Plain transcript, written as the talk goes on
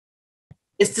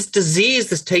it's this disease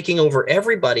that's taking over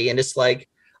everybody. And it's like,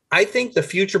 I think the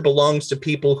future belongs to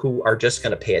people who are just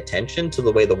going to pay attention to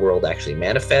the way the world actually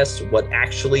manifests, what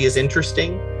actually is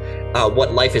interesting,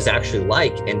 what life is actually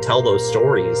like, and tell those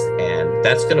stories. And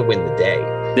that's going to win the day.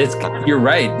 You're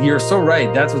right. You're so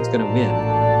right. That's what's going to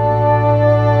win.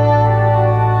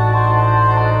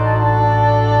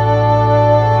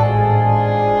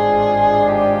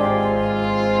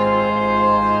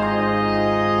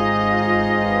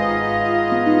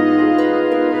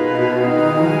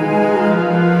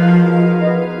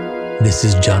 This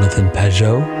is Jonathan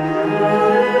Pajot.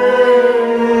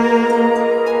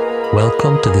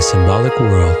 Welcome to the Symbolic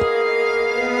World.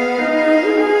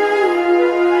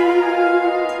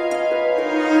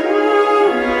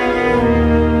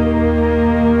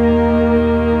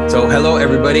 So hello,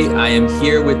 everybody. I am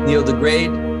here with Neil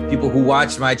DeGraide. People who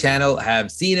watch my channel have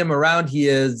seen him around. He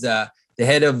is the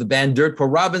head of the band Dirt Poor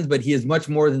Robins, but he is much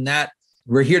more than that.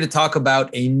 We're here to talk about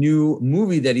a new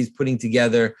movie that he's putting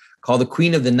together called The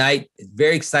Queen of the Night.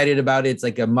 Very excited about it. It's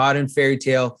like a modern fairy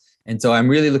tale. And so I'm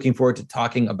really looking forward to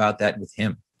talking about that with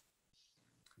him.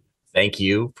 Thank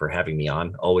you for having me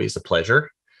on. Always a pleasure.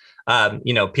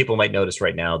 People might notice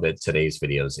right now that today's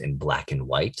video is in black and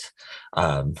white.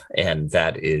 And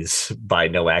that is by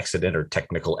no accident or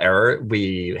technical error.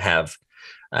 We have,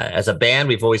 as a band,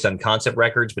 we've always done concept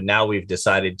records, but now we've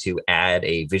decided to add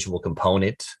a visual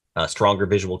component, a stronger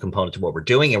visual component to what we're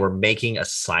doing, and we're making a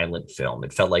silent film.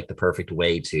 It felt like the perfect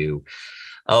way to,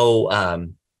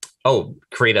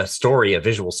 create a story, a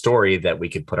visual story that we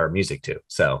could put our music to.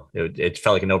 So it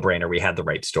felt like a no-brainer. We had the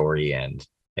right story, and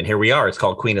here we are. It's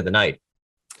called Queen of the Night.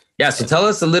 Yeah. So tell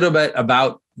us a little bit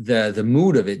about the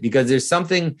mood of it, because there's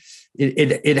something.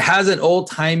 It has an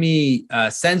old-timey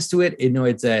sense to it.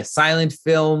 It's a silent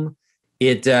film.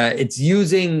 It's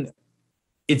using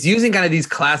kind of these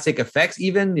classic effects,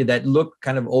 even that look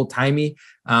kind of old timey.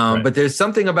 Right. But there's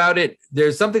something about it.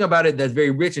 There's something about it that's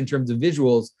very rich in terms of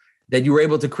visuals that you were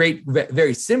able to create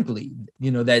very simply.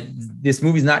 That this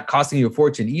movie's not costing you a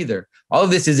fortune either. All of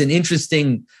this is an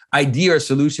interesting idea or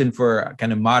solution for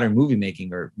kind of modern movie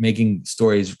making or making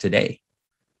stories today.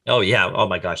 Oh yeah. Oh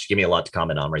my gosh. Give me a lot to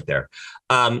comment on right there.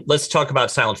 Let's talk about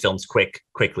silent films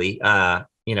quickly.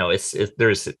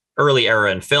 There's early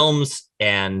era in films,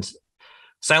 and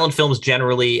silent films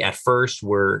generally at first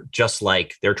were just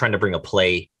like they're trying to bring a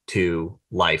play to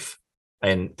life,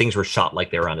 and things were shot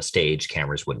like they were on a stage.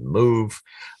 Cameras wouldn't move.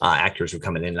 Actors were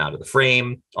coming in and out of the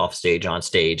frame, off stage, on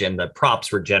stage, and the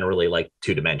props were generally like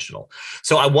two-dimensional.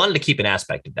 So I wanted to keep an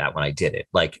aspect of that when I did it.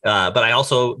 But I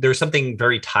also, there's something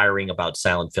very tiring about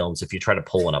silent films. If you try to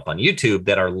pull one up on YouTube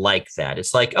that are like that,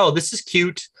 it's like, oh, this is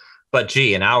cute, but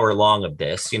gee, an hour long of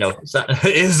this,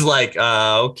 is like,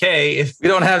 okay. We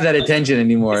don't have that attention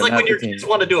anymore. It's like when your kids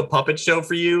want to do a puppet show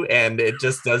for you and it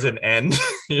just doesn't end.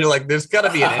 You're like, there's got to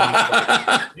be an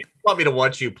end. You want me to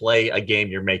watch you play a game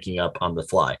you're making up on the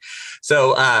fly.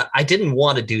 So I didn't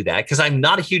want to do that because I'm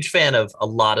not a huge fan of a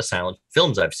lot of silent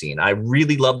films I've seen. I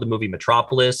really love the movie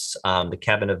Metropolis, The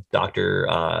Cabin of Dr.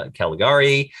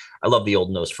 Caligari. I love the old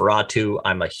Nosferatu.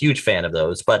 I'm a huge fan of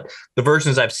those, but the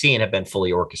versions I've seen have been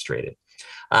fully orchestrated.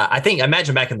 I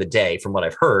imagine back in the day, from what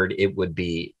I've heard, it would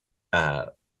be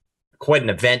quite an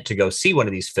event to go see one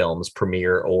of these films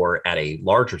premiere or at a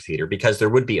larger theater, because there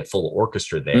would be a full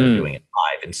orchestra there doing it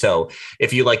live. And so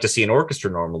if you like to see an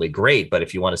orchestra normally, great. But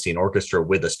if you want to see an orchestra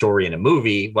with a story in a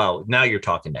movie, well, now you're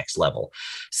talking next level.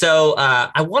 So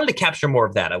I wanted to capture more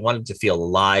of that. I wanted to feel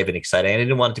alive and exciting. I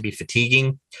didn't want it to be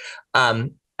fatiguing.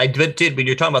 I did when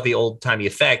you're talking about the old timey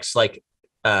effects, like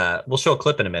we'll show a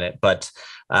clip in a minute, but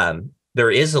there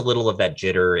is a little of that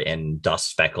jitter and dust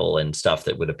speckle and stuff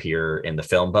that would appear in the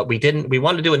film, but we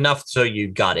wanted to do enough so you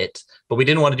got it, but we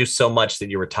didn't want to do so much that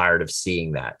you were tired of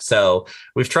seeing that. So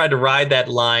we've tried to ride that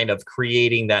line of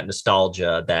creating that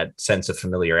nostalgia, that sense of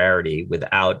familiarity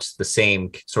without the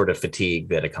same sort of fatigue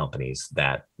that accompanies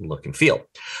that look and feel.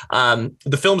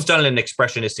 The film's done in an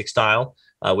expressionistic style,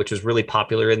 which was really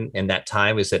popular in that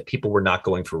time, is that people were not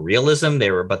going for realism.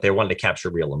 But they wanted to capture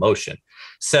real emotion.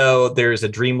 So there's a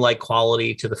dreamlike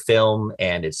quality to the film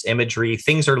and its imagery.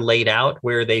 Things are laid out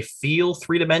where they feel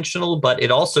three-dimensional, but it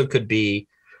also could be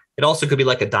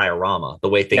like a diorama, the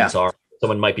way things are.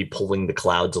 Someone might be pulling the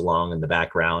clouds along in the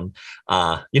background,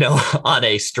 on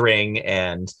a string.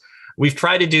 And we've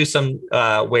tried to do some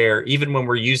where even when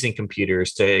we're using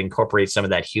computers, to incorporate some of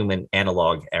that human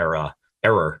analog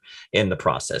error in the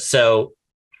process. So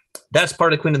that's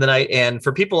part of Queen of the Night. And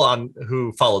for people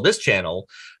who follow this channel,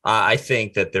 I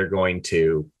think that they're going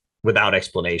to, without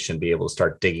explanation, be able to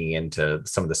start digging into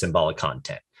some of the symbolic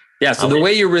content. Yeah, so the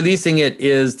way you're releasing it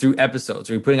is through episodes.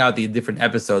 Or you're putting out the different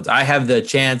episodes. I have the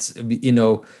chance,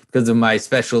 because of my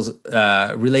special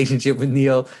relationship with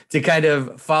Neil, to kind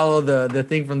of follow the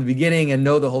thing from the beginning and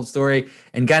know the whole story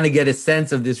and kind of get a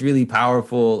sense of this really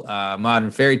powerful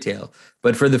modern fairy tale.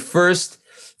 But for the first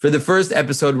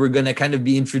episode, we're going to kind of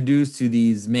be introduced to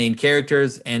these main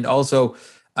characters and also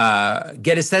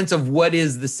get a sense of what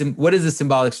is the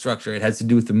symbolic structure. It has to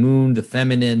do with the moon, the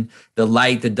feminine, the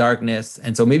light, the darkness.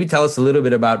 And so maybe tell us a little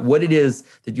bit about what it is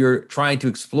that you're trying to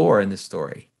explore in this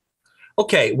story.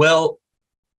 Okay, well,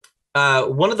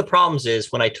 one of the problems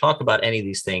is when I talk about any of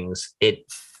these things, the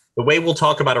way we'll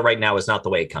talk about it right now is not the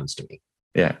way it comes to me.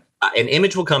 Yeah. An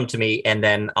image will come to me and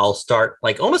then I'll start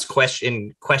like almost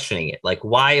questioning it. Like,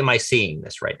 why am I seeing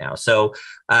this right now? So,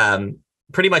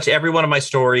 pretty much every one of my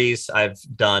stories I've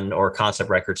done or concept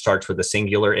record starts with a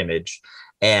singular image.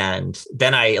 And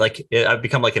then I've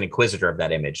become like an inquisitor of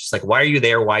that image. It's like, why are you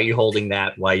there? Why are you holding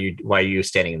that? Why are you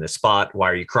standing in this spot? Why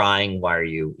are you crying? Why are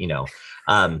you,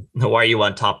 why are you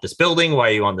on top of this building? Why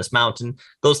are you on this mountain?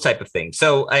 Those type of things.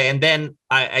 So, and then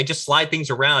I just slide things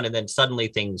around and then suddenly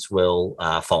things will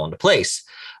fall into place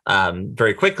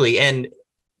very quickly.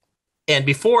 And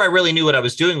before I really knew what I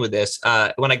was doing with this,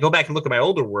 when I go back and look at my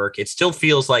older work, it still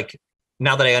feels like,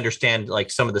 now that I understand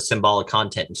like some of the symbolic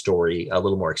content and story a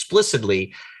little more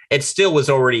explicitly, it still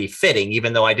was already fitting,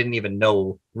 even though I didn't even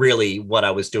know really what I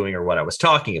was doing or what I was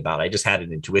talking about. I just had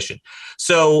an intuition.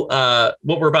 So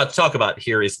what we're about to talk about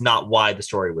here is not why the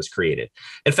story was created.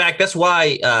 In fact, that's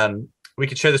why we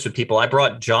could share this with people. I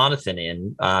brought Jonathan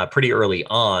in pretty early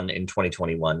on in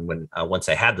 2021 when once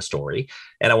I had the story,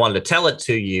 and I wanted to tell it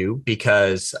to you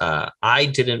because I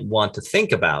didn't want to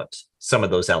think about some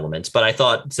of those elements, but I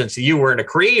thought since you weren't a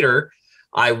creator,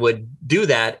 I would do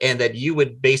that and that you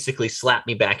would basically slap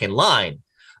me back in line.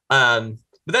 But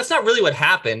that's not really what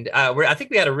happened. I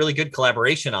think we had a really good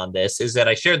collaboration on this, is that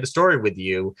I shared the story with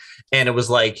you and it was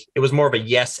more of a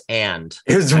yes and.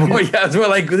 It was more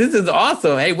like, this is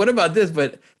awesome. Hey, what about this?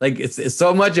 But like, it's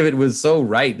so much of it was so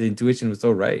right. The intuition was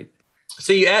so right.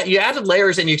 So you added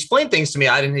layers and you explained things to me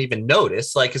I didn't even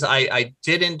notice, like, because I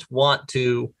didn't want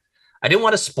to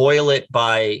spoil it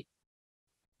by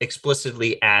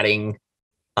explicitly adding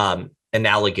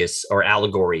analogous or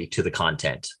allegory to the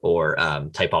content or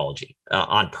typology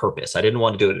on purpose. I didn't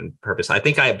want to do it on purpose. I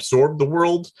think I absorbed the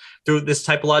world through this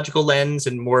typological lens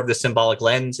and more of the symbolic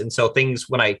lens. And so things,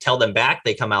 when I tell them back,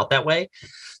 they come out that way.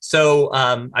 So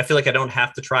I feel like I don't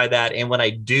have to try that. And when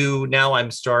I do, now I'm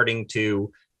starting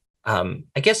to, I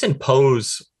guess,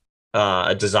 impose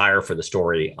a desire for the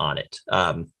story on it.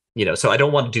 So I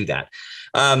don't want to do that.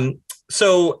 When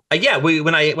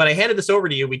I handed this over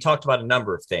to you, we talked about a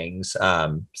number of things: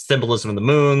 symbolism of the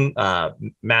moon,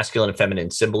 masculine and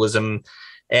feminine symbolism.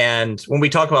 And when we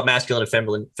talk about masculine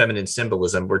and feminine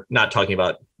symbolism, we're not talking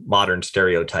about modern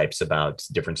stereotypes about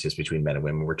differences between men and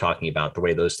women. We're talking about the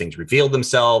way those things reveal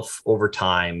themselves over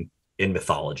time in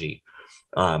mythology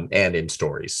and in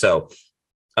stories. So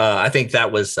I think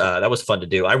that was fun to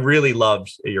do. I really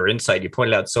loved your insight. You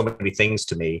pointed out so many things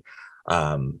to me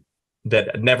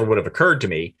that never would have occurred to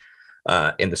me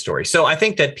in the story. So I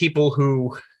think that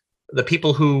the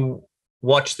people who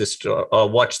watch this,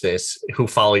 who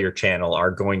follow your channel,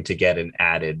 are going to get an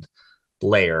added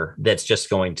layer that's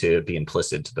just going to be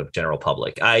implicit to the general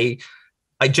public. I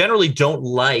generally don't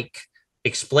like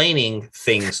explaining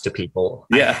things to people.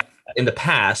 Yeah. In the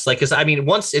past, because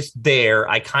once it's there,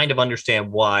 I kind of understand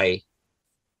why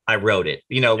I wrote it.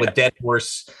 With Dead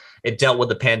Horse, it dealt with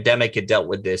the pandemic. It dealt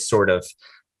with this sort of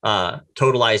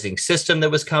totalizing system that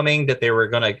was coming, that they were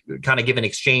going to kind of give an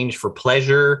exchange for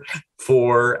pleasure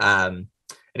for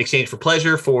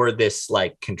this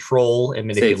like control and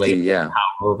manipulation power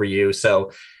over you.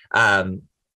 So,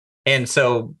 and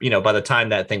so, by the time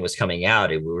that thing was coming out,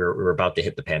 we were about to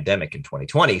hit the pandemic in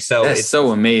 2020. So it's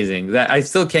so amazing that I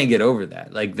still can't get over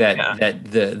that. Like that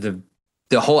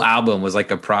the whole album was like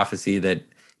a prophecy that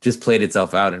just played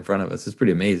itself out in front of us. It's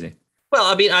pretty amazing. Well,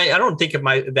 I don't think of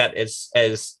that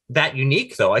as that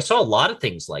unique, though. I saw a lot of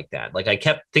things like that. Like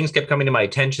things kept coming to my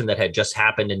attention that had just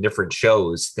happened in different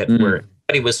shows that where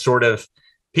everybody was sort of,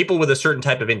 people with a certain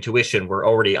type of intuition were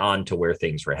already on to where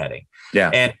things were heading. Yeah.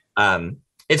 And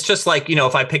it's just like,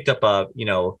 if I picked up a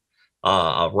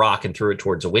rock and threw it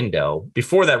towards a window,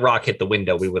 before that rock hit the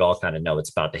window, we would all kind of know it's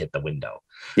about to hit the window.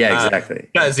 Yeah, exactly.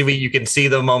 Because you can see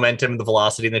the momentum, the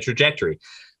velocity, and the trajectory.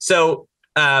 So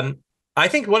I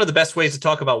think one of the best ways to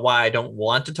talk about why I don't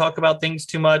want to talk about things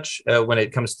too much when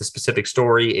it comes to the specific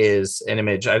story is an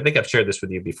image. I think I've shared this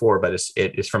with you before, but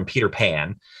it's from Peter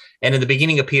Pan. And in the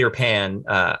beginning of Peter Pan,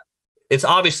 it's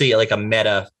obviously like a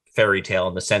meta fairy tale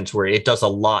in the sense where it does a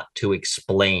lot to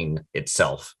explain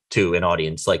itself to an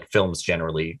audience, like films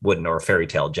generally wouldn't, or a fairy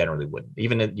tale generally wouldn't.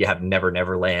 Even if you have Never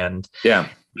Never Land. Yeah.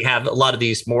 You have a lot of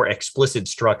these more explicit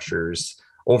structures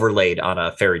overlaid on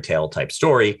a fairy tale type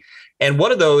story. And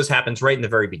one of those happens right in the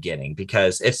very beginning,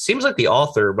 because it seems like the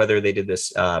author, whether they did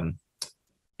this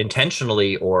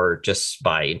intentionally or just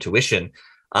by intuition,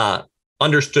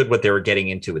 understood what they were getting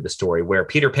into with the story, where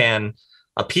Peter Pan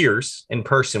appears in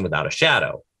person without a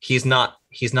shadow. He's not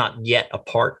yet a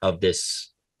part of this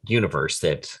universe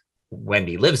that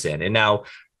Wendy lives in. And now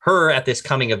her, at this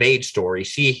coming of age story,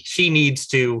 she needs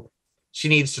to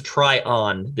try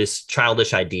on this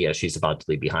childish idea she's about to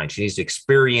leave behind. She needs to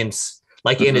experience,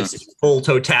 like, in its full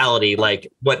totality,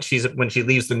 like what when she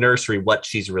leaves the nursery, what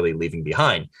she's really leaving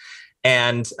behind.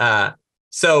 And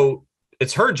so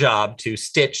it's her job to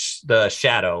stitch the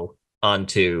shadow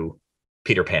onto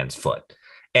Peter Pan's foot.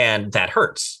 And that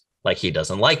hurts. Like, he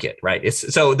doesn't like it, right?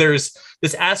 So there's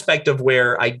this aspect of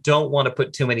where I don't want to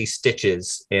put too many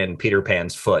stitches in Peter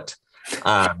Pan's foot,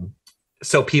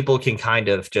 so people can kind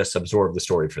of just absorb the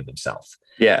story for themselves.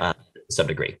 Yeah. To some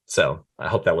degree. So I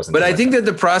hope that wasn't. But I think that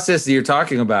the process that you're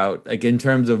talking about, like in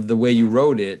terms of the way you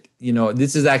wrote it,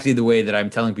 this is actually the way that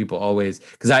I'm telling people always,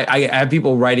 because I have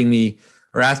people writing me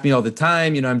or ask me all the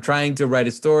time, I'm trying to write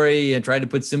a story and try to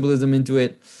put symbolism into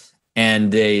it.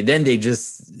 And they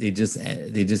just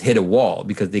hit a wall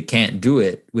because they can't do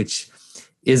it, which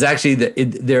is actually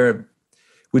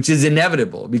which is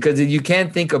inevitable, because you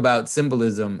can't think about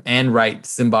symbolism and write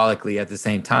symbolically at the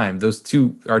same time. Those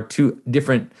two are two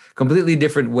completely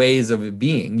different ways of it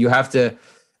being. You have to,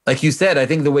 like you said, I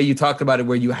think the way you talked about it,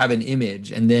 where you have an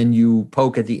image and then you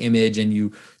poke at the image and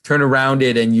you turn around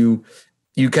it and you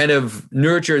kind of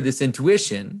nurture this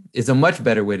intuition, is a much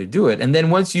better way to do it. And then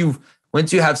once you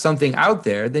have something out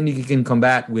there, then you can come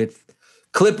back with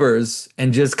clippers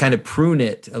and just kind of prune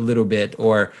it a little bit,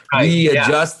 or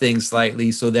readjust things slightly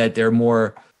so that they're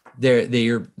more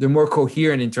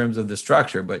coherent in terms of the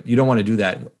structure. But you don't want to do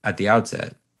that at the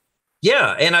outset.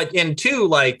 Yeah, and two,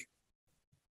 like,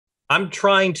 I'm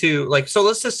trying to, like, so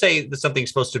let's just say that something's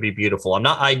supposed to be beautiful.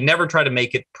 I never try to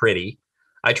make it pretty.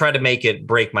 I try to make it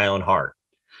break my own heart.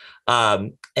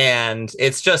 And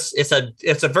it's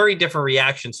a very different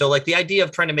reaction. So, like, the idea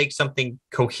of trying to make something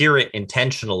coherent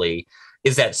intentionally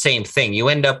is that same thing. You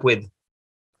end up with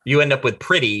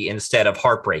pretty instead of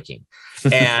heartbreaking.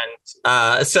 And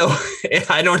so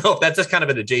I don't know if that's just kind of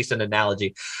an adjacent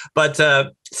analogy, but I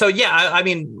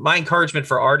mean, my encouragement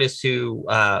for artists who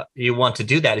you want to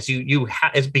do that is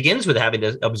it begins with having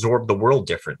to absorb the world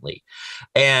differently.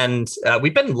 And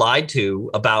we've been lied to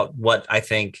about what I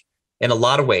think, in a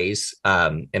lot of ways,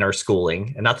 in our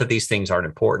schooling, and not that these things aren't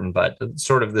important, but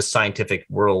sort of the scientific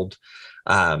world,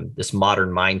 this modern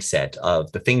mindset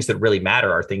of the things that really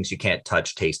matter are things you can't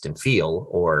touch, taste, and feel,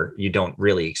 or you don't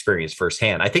really experience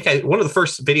firsthand. I think one of the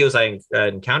first videos I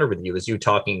encountered with you is you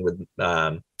talking with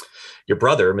your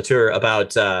brother, Mathieu,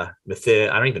 about I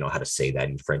don't even know how to say that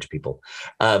in French, people.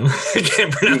 I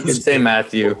can't pronounce. You can say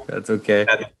Matthew. That's okay.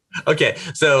 Okay,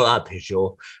 so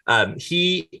Peugeot,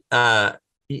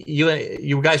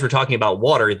 you guys were talking about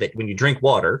water, that when you drink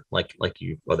water, that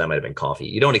might have been coffee,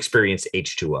 you don't experience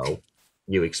H2O.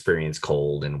 You experience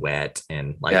cold and wet,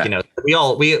 and we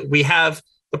have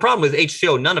the problem with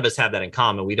H2O. None of us have that in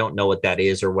common. We don't know what that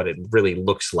is or what it really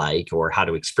looks like or how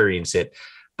to experience it.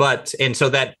 And so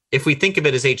that if we think of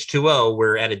it as H2O,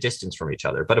 we're at a distance from each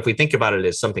other. But if we think about it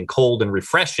as something cold and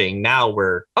refreshing, now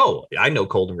I know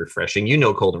cold and refreshing, you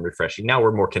know cold and refreshing. Now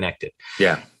we're more connected.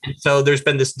 Yeah. So there's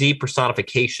been this deep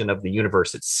personification of the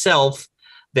universe itself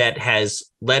that has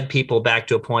led people back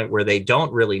to a point where they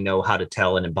don't really know how to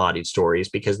tell an embodied stories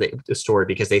because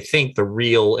they think the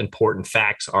real important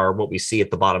facts are what we see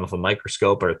at the bottom of a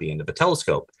microscope or at the end of a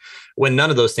telescope, when none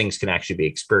of those things can actually be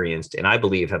experienced, and I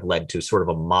believe have led to sort of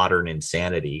a modern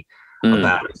insanity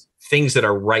about things that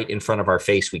are right in front of our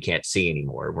face we can't see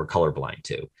anymore. We're colorblind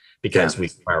to, because we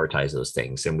prioritize those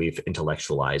things and we've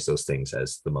intellectualized those things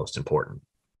as the most important.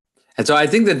 And so I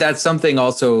think that that's something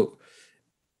also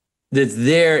that's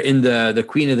there in the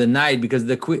Queen of the Night, because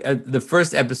the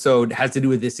first episode has to do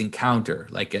with this encounter,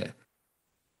 an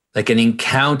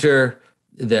encounter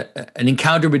with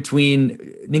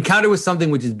something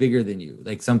which is bigger than you,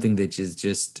 like something that is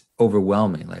just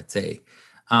overwhelming, let's say.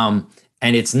 And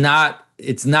it's not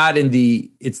in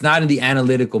the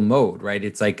analytical mode, right?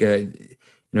 It's like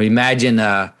imagine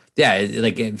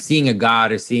like seeing a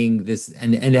god or seeing this,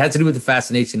 and it has to do with the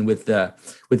fascination with the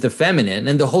feminine,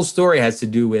 and the whole story has to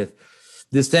do with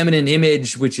this feminine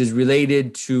image, which is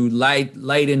related to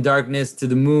light and darkness, to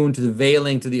the moon, to the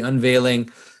veiling, to the unveiling.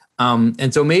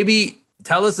 And so maybe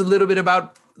tell us a little bit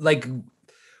about like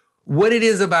what it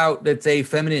is about, let's say,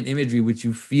 feminine imagery, which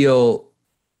you feel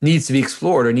needs to be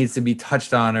explored or needs to be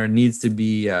touched on or needs to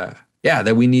be,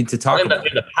 that we need to talk about.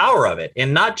 The power of it.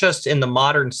 And not just in the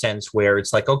modern sense where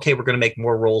it's like, okay, we're going to make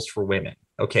more roles for women.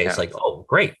 Okay. It's like, oh,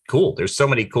 great. Cool. There's so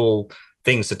many cool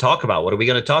things to talk about. What are we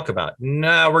going to talk about?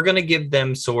 No, we're going to give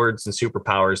them swords and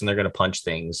superpowers and they're going to punch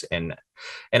things and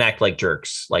act like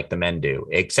jerks like the men do,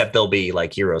 except they'll be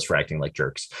like heroes for acting like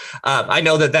jerks. I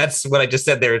know that's what I just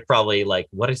said there is probably like,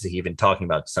 what is he even talking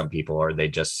about to some people? Or they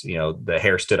just, the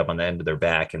hair stood up on the end of their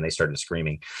back and they started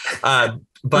screaming. But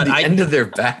the end of their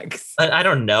backs. I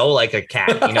don't know, like a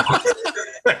cat,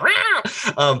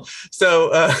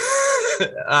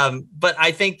 but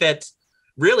I think that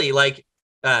really like,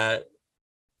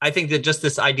 I think that just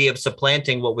this idea of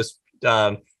supplanting what was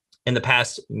in the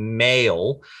past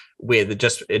male with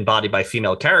just embodied by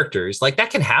female characters, like that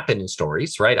can happen in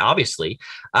stories, right? Obviously,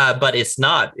 but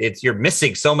you're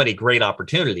missing so many great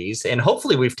opportunities. And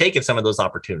hopefully we've taken some of those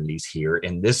opportunities here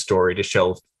in this story to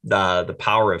show the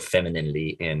power of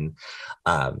femininity in,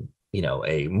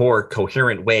 a more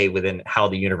coherent way within how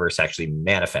the universe actually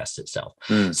manifests itself.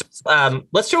 So,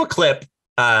 let's show a clip.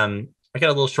 I got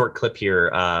a little short clip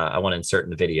here I want to insert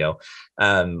in the video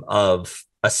of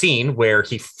a scene where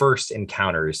he first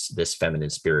encounters this feminine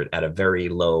spirit at a very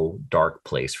low, dark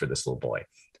place for this little boy.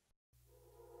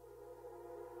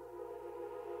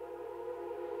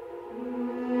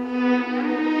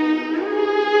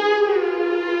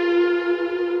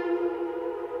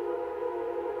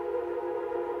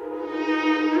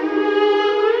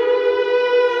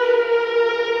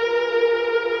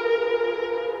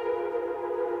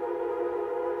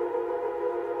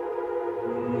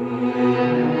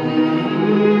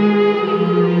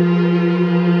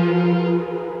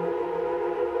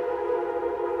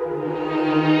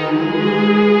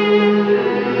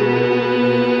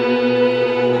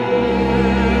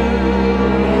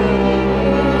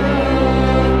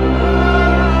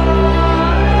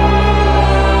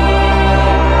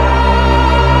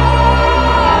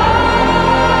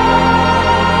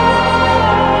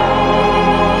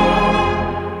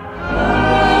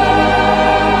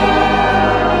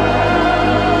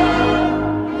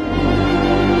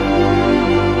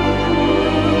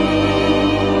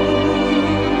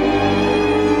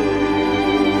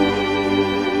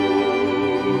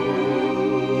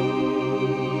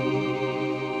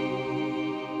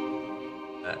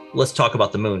 Let's talk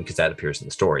about the moon because that appears in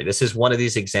the story. This is one of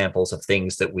these examples of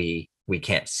things that we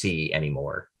can't see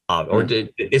anymore or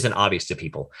isn't obvious to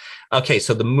people. Okay,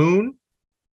 so the moon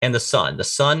and the sun. The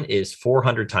sun is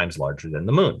 400 times larger than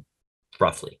the moon,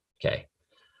 roughly. Okay,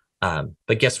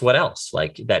 but guess what else?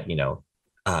 Like that,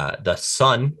 the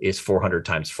sun is 400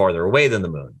 times farther away than the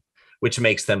moon, which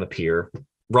makes them appear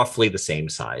roughly the same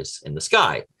size in the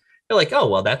sky. They're like, oh,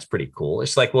 well, that's pretty cool.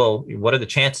 It's like, well, what are the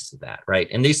chances of that, right?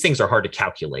 And these things are hard to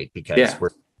calculate because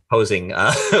we're posing.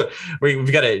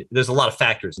 There's a lot of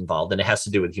factors involved, and it has to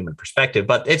do with human perspective.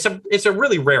 But it's a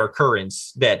really rare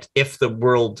occurrence that if the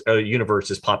world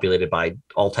universe is populated by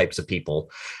all types of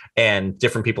people and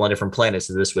different people on different planets,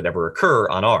 that this would ever occur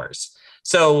on ours.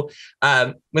 So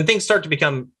when things start to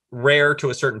become rare to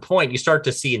a certain point, you start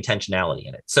to see intentionality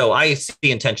in it. So I see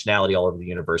intentionality all over the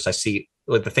universe. I see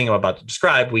like the thing I'm about to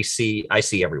describe, I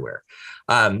see everywhere.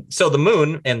 So the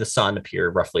moon and the sun appear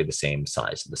roughly the same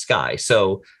size in the sky.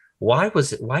 So why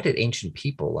did ancient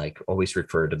people like always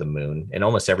refer to the moon in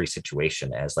almost every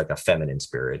situation as like a feminine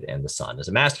spirit and the sun as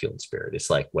a masculine spirit? It's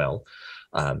like, well,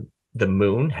 the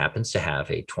moon happens to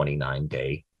have a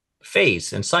 29-day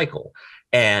phase and cycle.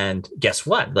 And guess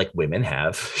what? Like women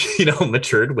have,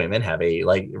 matured women have a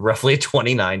like roughly a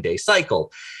 29-day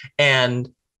cycle. And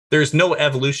there's no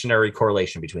evolutionary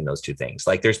correlation between those two things.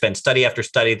 Like there's been study after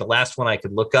study. The last one I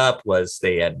could look up was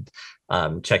they had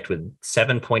checked with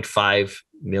 7.5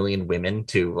 million women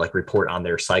to like report on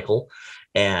their cycle.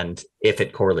 And if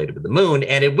it correlated with the moon,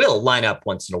 and it will line up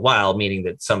once in a while, meaning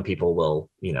that some people will,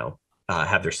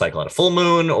 have their cycle at a full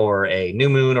moon or a new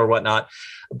moon or whatnot.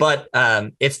 But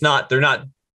there's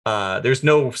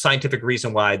no scientific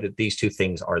reason why that these two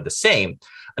things are the same.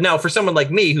 Now, for someone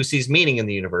like me who sees meaning in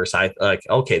the universe, I like,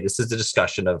 okay, this is the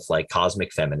discussion of like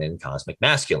cosmic feminine, cosmic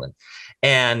masculine.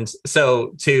 And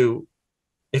so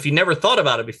if you never thought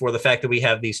about it before, the fact that we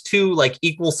have these two like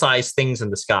equal sized things in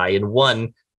the sky and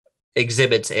one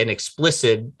exhibits an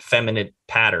explicit feminine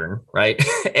pattern, right?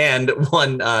 And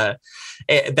one that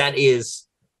is,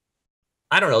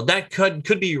 I don't know, that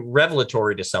could be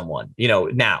revelatory to someone,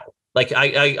 now. Like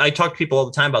I talk to people all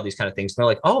the time about these kind of things. And they're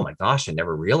like, oh my gosh, I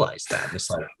never realized that.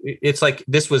 And it's like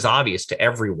this was obvious to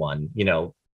everyone,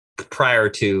 prior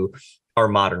to our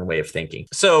modern way of thinking.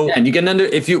 So, and you can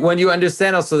when you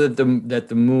understand also that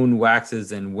the moon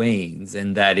waxes and wanes,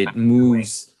 and that it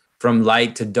moves from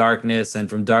light to darkness and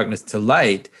from darkness to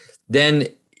light, then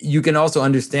you can also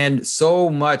understand so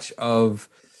much of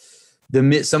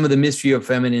some of the mystery of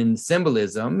feminine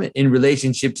symbolism in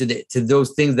relationship to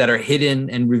those things that are hidden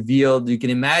and revealed. You can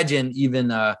imagine even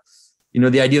the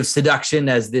idea of seduction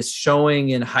as this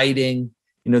showing and hiding,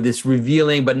 this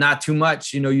revealing, but not too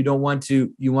much. You want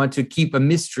to keep a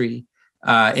mystery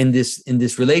in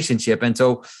this relationship. And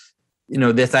so,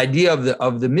 this idea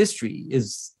of the mystery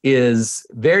is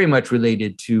very much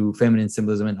related to feminine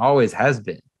symbolism and always has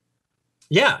been.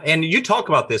 Yeah. And you talk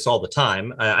about this all the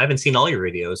time. I haven't seen all your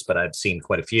videos, but I've seen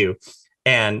quite a few.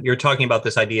 And you're talking about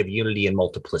this idea of unity and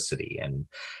multiplicity. And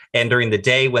during the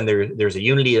day when there's a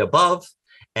unity above,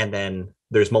 and then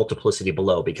there's multiplicity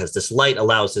below, because this light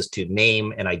allows us to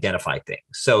name and identify things,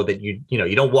 so that you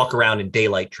don't walk around in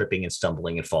daylight tripping and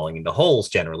stumbling and falling into holes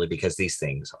generally, because these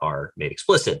things are made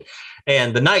explicit.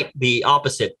 And the night, the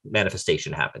opposite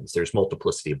manifestation happens. There's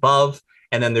multiplicity above,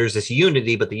 and then there's this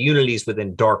unity, but the unity is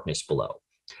within darkness below,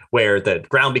 where the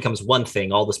ground becomes one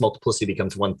thing, all this multiplicity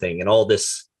becomes one thing, and all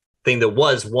this thing that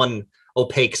was one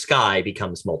opaque sky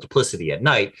becomes multiplicity at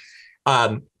night.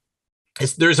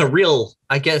 There's a real,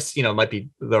 I guess, it might be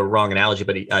the wrong analogy,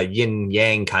 but a yin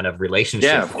yang kind of relationship.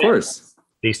 Yeah, of course.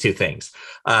 These two things.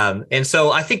 And so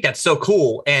I think that's so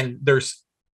cool. And there's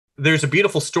a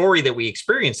beautiful story that we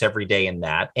experience every day in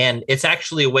that. And it's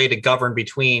actually a way to govern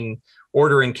between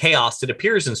order and chaos that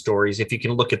appears in stories, if you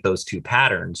can look at those two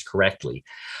patterns correctly.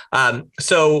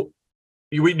 So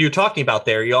you're talking about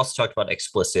there, you also talked about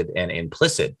explicit and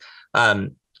implicit.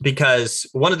 Because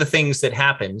one of the things that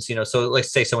happens, so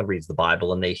let's say someone reads the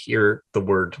Bible and they hear the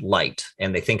word light,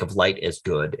 and they think of light as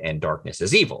good and darkness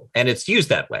as evil. And it's used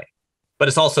that way, but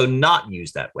it's also not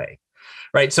used that way,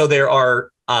 right? So there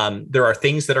are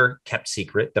things that are kept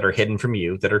secret, that are hidden from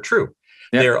you, that are true.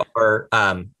 Yeah.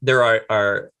 There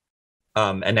are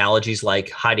analogies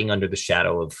like hiding under the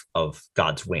shadow of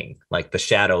God's wing, like the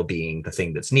shadow being the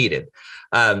thing that's needed.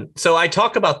 So I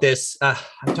talk about this. I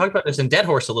talked about this in Dead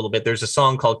Horse a little bit. There's a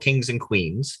song called Kings and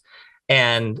Queens,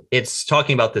 and it's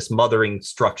talking about this mothering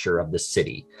structure of the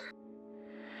city.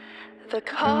 The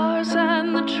cars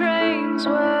and the trains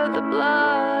were the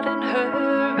blood in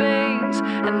her veins,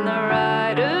 and the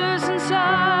riders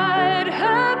inside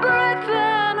her breath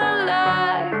and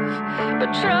alive.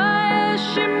 But try as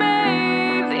she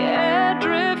may, the air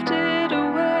drifted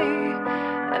away,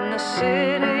 and the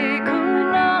city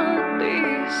could not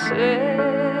be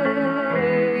saved.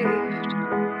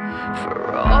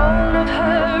 For all of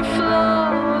her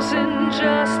flaws,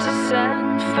 injustice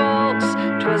and faults,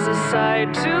 'twas a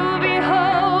sight to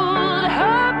behold,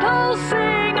 her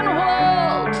pulsing and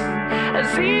waltz,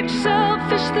 as each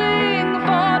selfish thing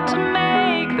fought to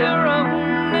make their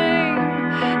own name.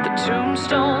 The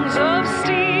tombstones of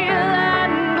steel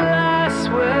and glass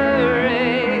were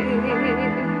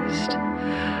raised,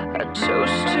 a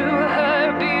toast to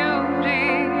her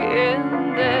beauty in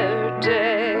their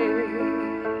day.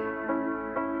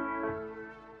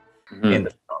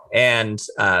 And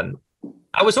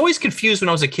I was always confused when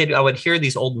I was a kid. I would hear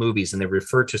these old movies and they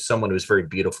refer to someone who's very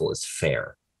beautiful as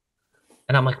fair.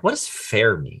 And I'm like, what does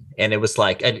fair mean? And it was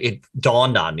like, it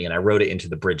dawned on me, and I wrote it into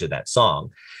the bridge of that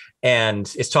song.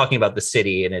 And it's talking about the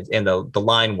city. And the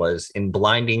line was, in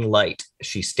blinding light,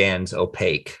 she stands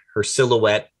opaque, her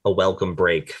silhouette, a welcome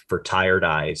break, for tired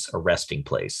eyes, a resting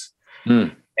place.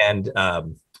 And,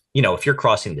 if you're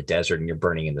crossing the desert and you're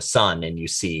burning in the sun and you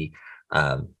see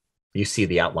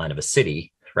the outline of a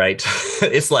city, right?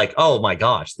 It's like, oh my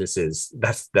gosh,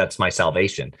 that's my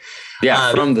salvation.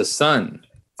 Yeah. From the sun.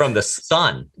 From the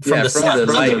sun. From the sun. The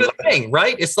sun's a good thing,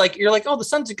 right? It's like, you're like, oh, the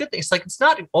sun's a good thing. It's like, it's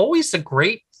not always a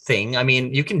great thing. I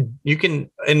mean, you can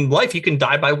in life, you can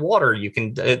die by water,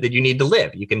 that you need to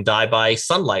live. You can die by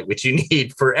sunlight, which you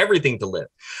need for everything to live.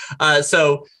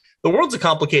 So the world's a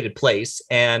complicated place,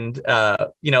 and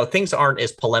things aren't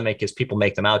as polemic as people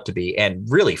make them out to be. And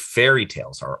really, fairy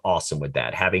tales are awesome with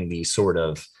that, having these sort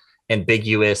of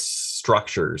ambiguous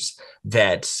structures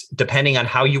that, depending on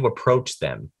how you approach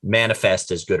them,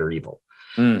 manifest as good or evil.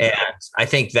 And I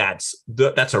think that's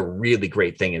a really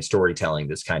great thing in storytelling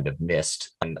that's kind of missed.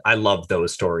 And I love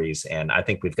those stories, and I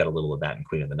think we've got a little of that in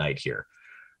Queen of the Night here.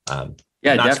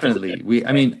 Yeah, definitely.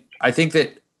 I think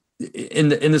that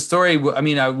in the story,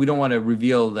 we don't want to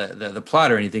reveal the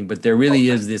plot or anything, but there really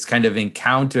is this kind of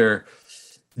encounter,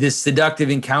 this seductive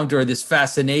encounter, or this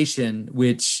fascination,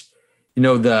 which,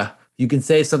 you can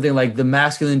say something like the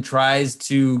masculine tries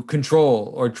to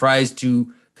control or tries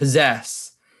to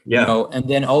possess, and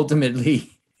then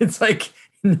ultimately it's like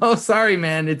No, sorry,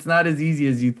 man. It's not as easy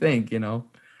as you think,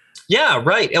 Yeah,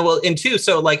 right. And well, and two,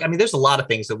 so like, I mean, there's a lot of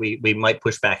things that we might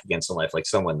push back against in life. Like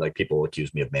people will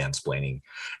accuse me of mansplaining.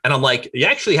 And I'm like, you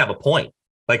actually have a point.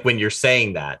 Like when you're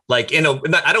saying that, like, I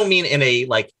don't mean in a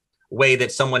like way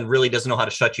that someone really doesn't know how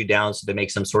to shut you down. So they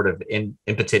make some sort of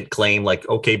impotent claim like,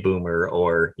 okay, boomer,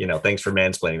 or, thanks for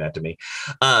mansplaining that to me.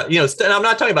 And I'm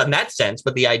not talking about in that sense,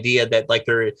 but the idea that like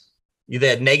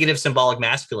that negative symbolic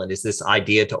masculine is this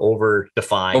idea to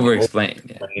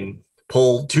over-explain,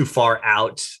 pull too far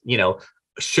out,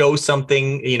 show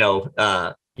something,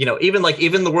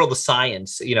 even the world of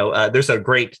science, there's a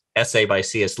great essay by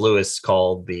C.S. Lewis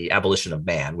called The Abolition of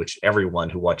Man, which everyone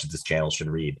who watches this channel should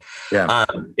read. Yeah.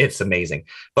 It's amazing.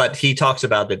 But he talks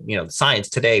about that, science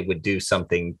today would do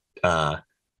something,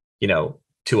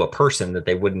 to a person that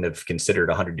they wouldn't have considered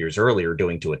 100 years earlier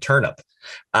doing to a turnip.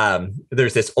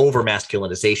 There's this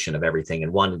over-masculinization of everything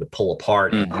and wanting to pull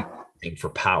apart for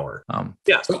power.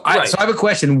 So I have a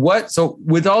question. So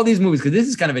with all these movies, because this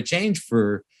is kind of a change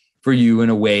for you in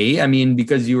a way. I mean,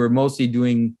 because you were mostly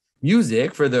doing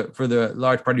music for the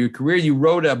large part of your career. You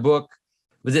wrote a book.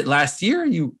 Was it last year?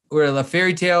 You were a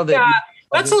fairy tale that. Yeah,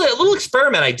 that's a little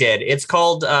experiment I did. It's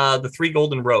called The Three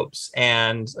Golden Ropes,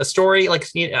 and a story like,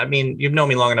 I mean, you've known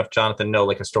me long enough, Jonathan, know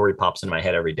like a story pops in my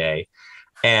head every day.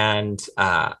 And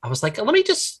I was like, let me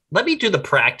do the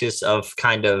practice of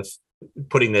kind of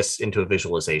putting this into a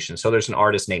visualization. So there's an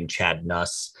artist named Chad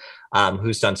Nuss,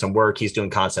 who's done some work. He's doing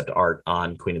concept art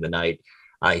on Queen of the Night.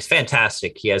 He's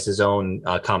fantastic. He has his own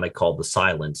comic called The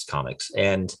Silence Comics,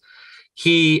 and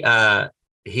he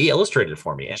illustrated it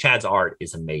for me. And Chad's art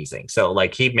is amazing. So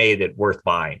like he made it worth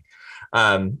buying.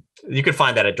 You can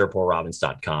find that at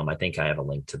dirtpoolrobins.com. I think I have a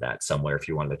link to that somewhere if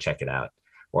you wanted to check it out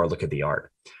or look at the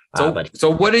art. What's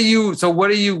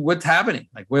happening?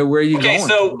 Like where are you going?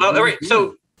 So, all right.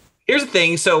 So here's the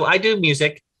thing. So I do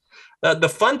music. The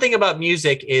fun thing about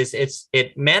music is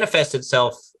it manifests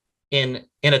itself in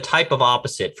a type of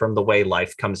opposite from the way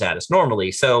life comes at us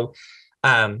normally. So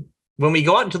when we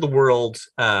go out into the world,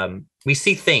 we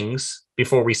see things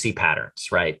before we see patterns,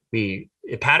 right?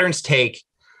 Patterns take,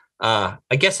 I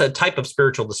guess, a type of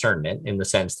spiritual discernment in the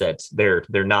sense that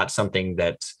they're not something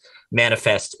that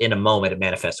manifests in a moment. It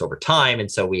manifests over time,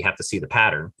 and so we have to see the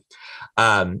pattern.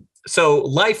 So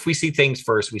life, we see things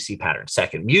first, we see patterns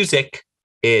second. Music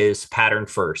is pattern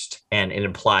first, and it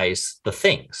implies the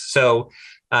things. So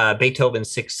Beethoven's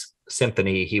Sixth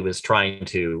Symphony, he was trying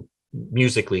to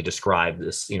musically describe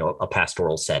this, a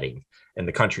pastoral setting in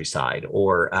the countryside,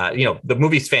 or the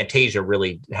movies Fantasia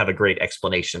really have a great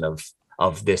explanation of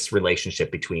this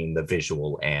relationship between the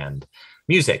visual and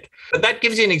music. But that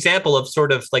gives you an example of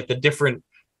sort of like the different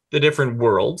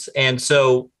worlds. And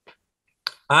so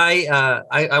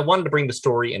I wanted to bring the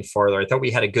story in farther. I thought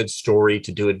we had a good story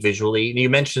to do it visually. You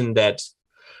mentioned that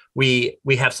we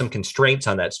have some constraints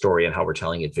on that story and how we're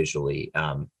telling it visually,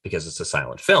 because it's a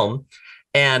silent film.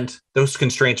 And those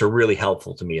constraints are really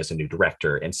helpful to me as a new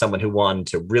director and someone who wanted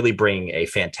to really bring a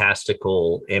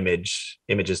fantastical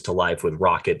images to life with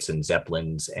rockets and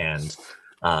zeppelins and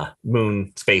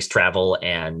moon space travel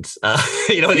and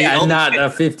not a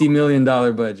 $50 million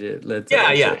budget.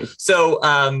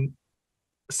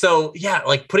 So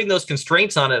like putting those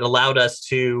constraints on it allowed us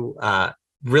to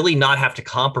really not have to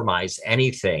compromise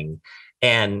anything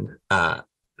and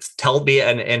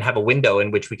and have a window in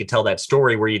which we could tell that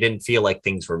story where you didn't feel like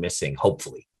things were missing.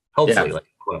 Hopefully, like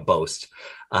a boast.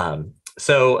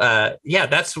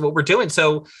 That's what we're doing.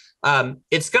 So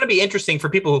it's going to be interesting for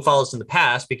people who follow us in the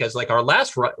past, because like our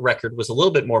last record was a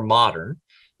little bit more modern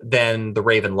than the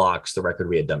Raven Locks, the record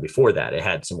we had done before that. It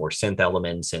had some more synth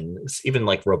elements and even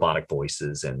like robotic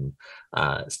voices, and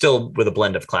still with a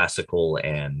blend of classical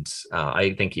and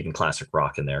I think even classic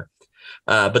rock in there.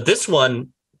 But this one,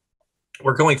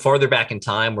 we're going farther back in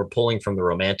time. We're pulling from the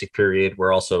Romantic period.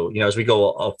 We're also, as we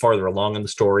go farther along in the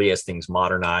story, as things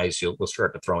modernize, we'll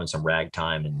start to throw in some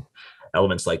ragtime and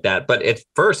elements like that. But at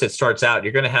first, it starts out,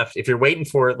 you're going to have, if you're waiting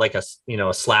for it like a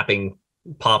slapping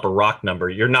pop or rock number,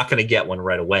 you're not going to get one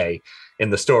right away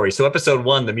in the story. So episode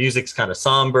 1, the music's kind of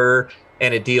somber,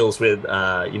 and it deals with,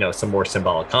 some more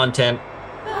symbolic content.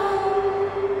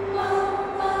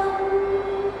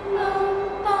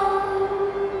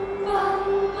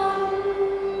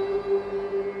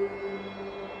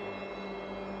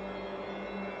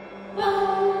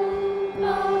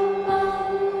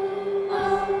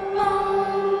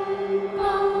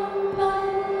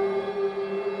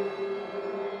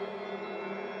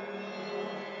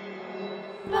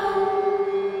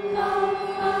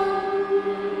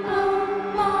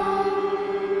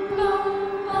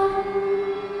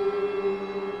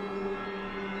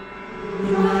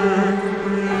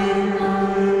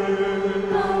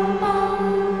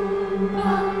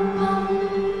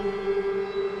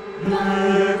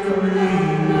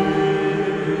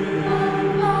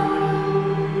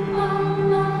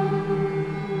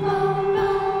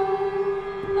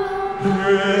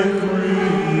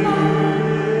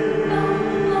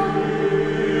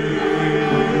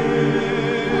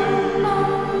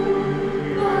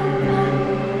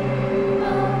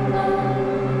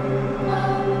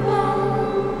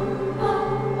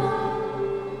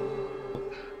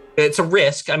 it's a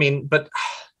risk. I mean, but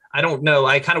I don't know.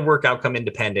 I kind of work outcome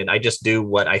independent. I just do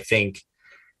what I think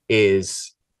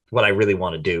is what I really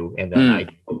want to do. And then I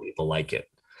hope people like it.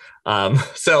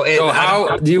 So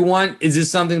how do you want, is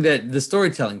this something that the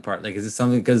storytelling part, like, is this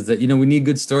something, because that, we need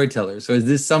good storytellers. So is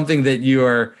this something that you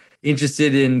are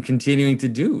interested in continuing to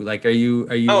do? Like, are you?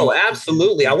 Oh,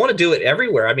 absolutely. I want to do it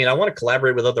everywhere. I mean, I want to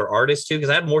collaborate with other artists too, because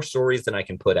I have more stories than I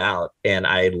can put out, and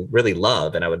I really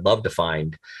love, and I would love to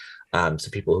find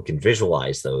some people who can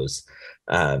visualize those.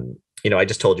 I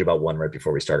just told you about one right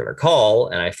before we started our call,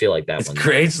 and I feel like that one's a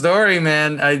great story,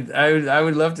 man. I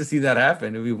would love to see that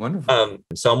happen. It would be wonderful.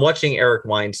 So I'm watching Eric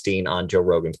Weinstein on Joe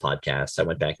Rogan's podcast. I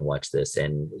went back and watched this,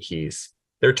 and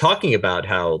they're talking about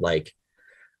how, like,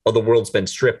 the world's been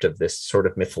stripped of this sort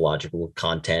of mythological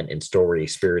content and story,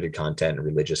 spirited content and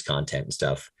religious content and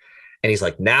stuff. And he's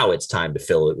like, now it's time to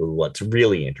fill it with what's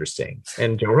really interesting.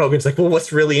 And Joe Rogan's like, well,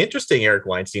 what's really interesting, Eric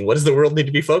Weinstein? What does the world need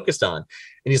to be focused on?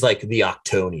 And he's like, the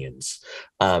Octonians.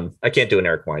 I can't do an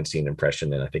Eric Weinstein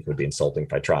impression, and I think it would be insulting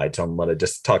if I tried. So I'm going to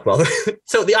just talk about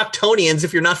So the Octonians,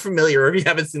 if you're not familiar or if you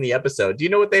haven't seen the episode, do you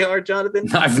know what they are, Jonathan?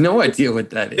 I have no idea what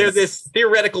that is. They're this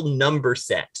theoretical number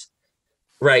set.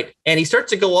 Right. And he starts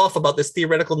to go off about this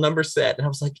theoretical number set. And I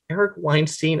was like, Eric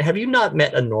Weinstein, have you not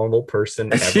met a normal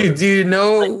person ever? Do you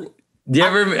know?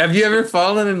 Have you ever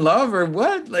fallen in love or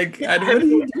what? Like, what are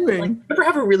you doing? Like, ever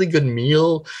have a really good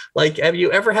meal? Like, have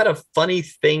you ever had a funny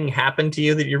thing happen to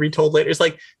you that you retold later? It's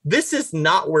like, this is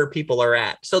not where people are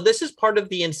at. So this is part of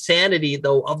the insanity,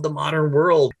 though, of the modern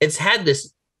world. It's had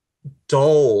this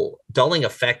dulling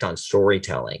effect on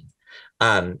storytelling.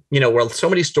 Where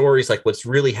so many stories, like, what's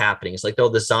really happening is like,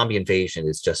 the zombie invasion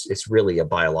is it's really a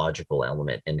biological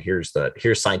element. And here's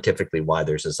scientifically why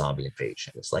there's a zombie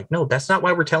invasion. It's like, no, that's not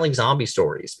why we're telling zombie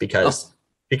stories, because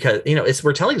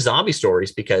we're telling zombie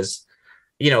stories because,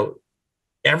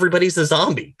 everybody's a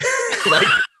zombie. Like,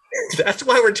 that's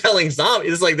why we're telling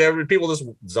zombies. It's like there are people just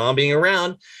zombieing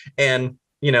around and,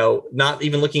 not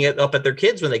even looking up at their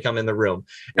kids when they come in the room.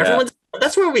 Yeah.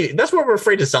 That's why we're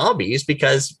afraid of zombies,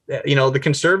 because the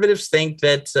conservatives think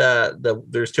that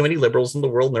there's too many liberals in the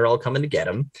world and they're all coming to get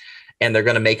them, and they're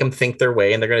going to make them think their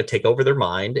way, and they're going to take over their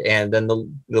mind. And then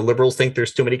the liberals think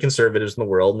there's too many conservatives in the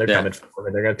world, and they're coming for them,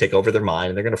 and they're going to take over their mind,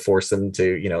 and they're going to force them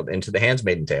to into the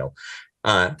Handmaid's Tale.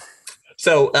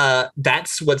 So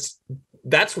that's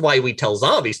why we tell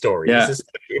zombie stories. Yeah.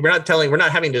 We're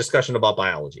not having a discussion about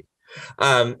biology.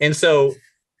 And so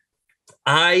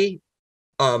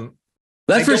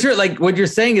that's for sure. Like, what you're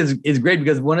saying is great,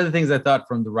 because one of the things I thought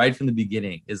from the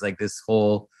beginning is like this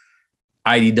whole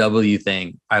IDW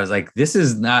thing. I was like, this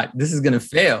is going to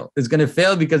fail. It's going to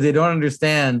fail because they don't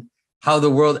understand how the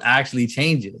world actually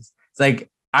changes. It's like,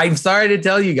 I'm sorry to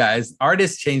tell you guys,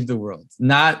 artists change the world,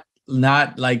 not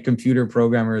like computer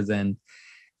programmers and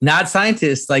not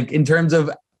scientists, like in terms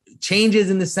of changes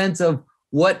in the sense of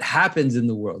what happens in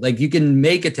the world. Like, you can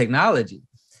make a technology,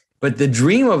 but the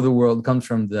dream of the world comes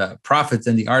from the prophets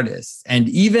and the artists. And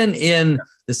even in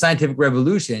the scientific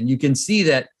revolution, you can see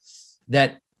that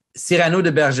Cyrano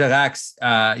de Bergerac's,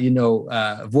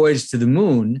 voyage to the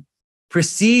moon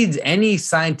precedes any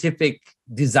scientific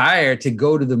desire to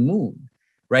go to the moon,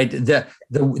 right?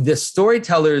 The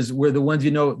storytellers were the ones,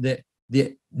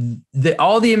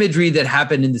 all the imagery that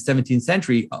happened in the 17th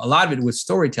century, a lot of it was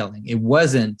storytelling. It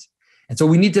wasn't. And so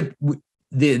we need to,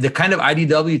 the kind of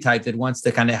IDW type that wants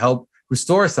to kind of help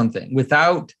restore something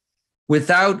without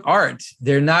art,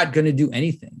 they're not going to do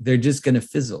anything. They're just going to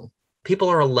fizzle. People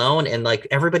are alone, and like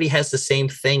everybody has the same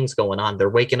things going on. They're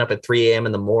waking up at 3 a.m.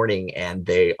 in the morning and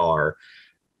they are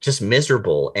just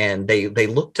miserable, and they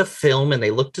look to film and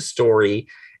they look to story,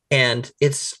 and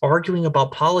it's arguing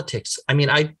about politics. I mean,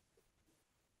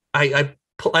 I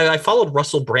followed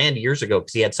Russell Brand years ago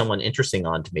because he had someone interesting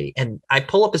on to me, and I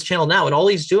pull up his channel now, and all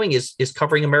he's doing is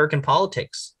covering American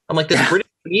politics. I'm like, this British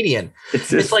comedian.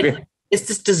 It's like, it's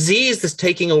this disease that's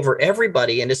taking over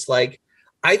everybody. And it's like,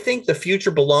 I think the future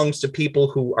belongs to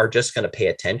people who are just going to pay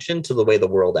attention to the way the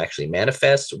world actually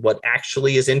manifests, what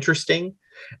actually is interesting,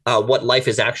 what life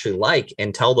is actually like,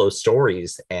 and tell those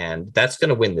stories. And that's going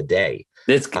to win the day.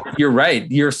 You're right.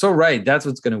 You're so right. That's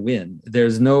what's going to win.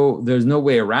 There's no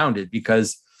way around it,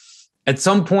 because at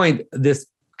some point, this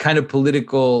kind of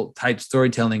political type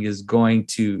storytelling is going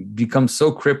to become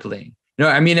so crippling.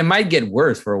 I mean, it might get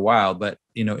worse for a while, but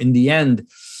in the end,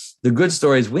 the good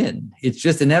stories win. It's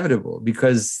just inevitable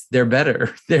because they're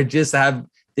better. They just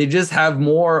have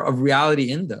more of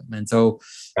reality in them. And so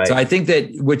I think that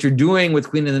what you're doing with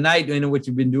Queen of the Night, what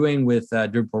you've been doing with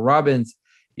Dripple Robbins,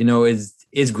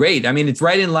 is great. I mean, it's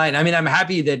right in line. I mean, I'm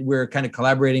happy that we're kind of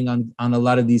collaborating on a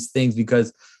lot of these things,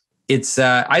 because it's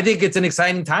I think it's an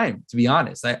exciting time, to be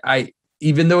honest. I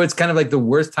even though it's kind of like the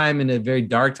worst time and a very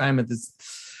dark time at this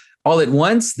all at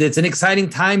once, it's an exciting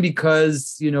time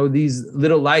because, you know, these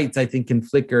little lights I think can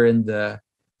flicker in the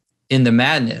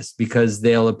madness because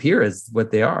they'll appear as what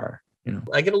they are. You know,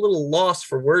 I get a little lost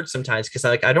for words sometimes because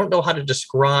I don't know how to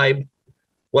describe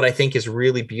what I think is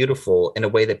really beautiful in a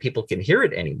way that people can hear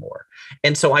it anymore.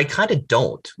 And so I kind of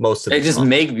don't most of the time. They just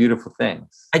make beautiful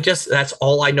things. That's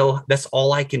all I know. That's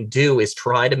all I can do is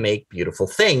try to make beautiful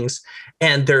things.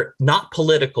 And they're not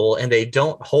political and they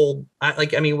don't hold,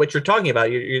 what you're talking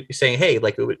about, you're saying, hey,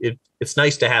 like it's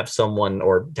nice to have someone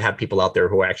or to have people out there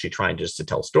who are actually trying just to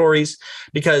tell stories,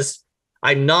 because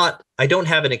I don't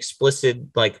have an explicit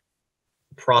like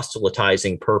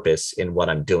proselytizing purpose in what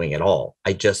I'm doing at all.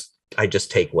 I just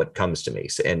take what comes to me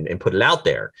and put it out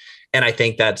there. And I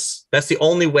think that's the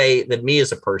only way that me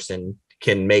as a person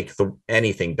can make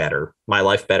anything better, my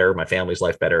life better, my family's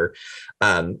life better.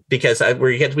 Because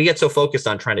we get so focused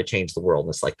on trying to change the world.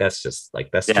 And it's like, that's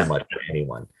too much for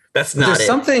anyone. That's not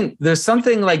There's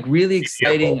something like really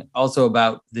exciting also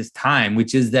about this time,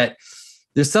 which is that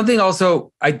there's something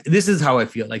also, this is how I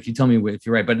feel, like you tell me if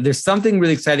you're right, but there's something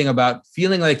really exciting about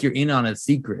feeling like you're in on a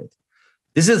secret.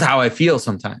 This is how I feel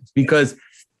sometimes, because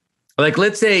like,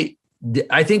 let's say,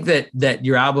 I think that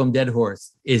your album Dead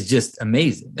Horse is just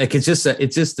amazing. Like it's just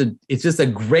a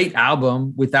great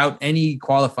album without any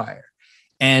qualifier.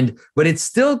 But it's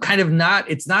still kind of not,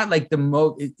 it's not like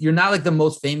you're not like the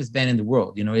most famous band in the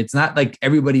world. You know, it's not like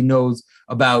everybody knows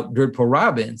about Dirt Poor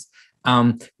Robins.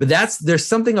 But there's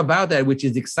something about that which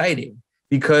is exciting,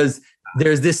 because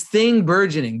there's this thing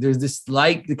burgeoning. There's this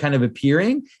light kind of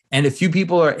appearing, and a few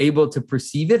people are able to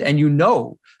perceive it. And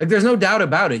like there's no doubt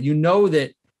about it. You know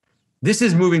that this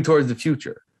is moving towards the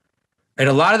future. And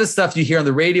a lot of the stuff you hear on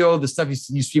the radio, the stuff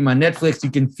you stream on Netflix, you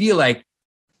can feel like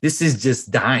this is just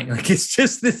dying. Like it's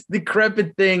just this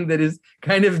decrepit thing that is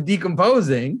kind of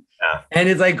decomposing. Yeah. And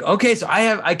it's like, okay, so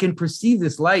I can perceive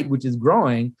this light, which is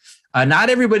growing.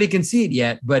 Not everybody can see it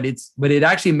yet, but it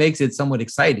actually makes it somewhat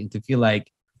exciting to feel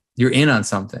like you're in on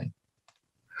something.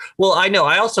 Well, I know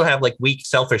I also have like weak,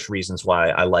 selfish reasons why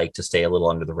I like to stay a little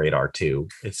under the radar too.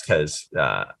 It's because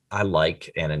I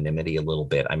like anonymity a little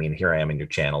bit. I mean, here I am in your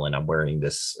channel and I'm wearing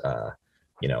this,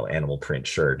 animal print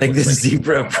shirt. Like this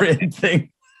zebra print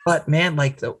thing. But man,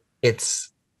 like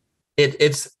it's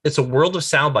a world of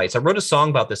sound bites. I wrote a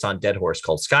song about this on Dead Horse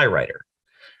called Skywriter.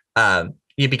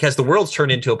 Because the world's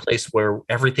turned into a place where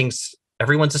everyone's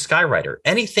a skywriter.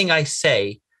 Anything I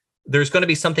say, there's going to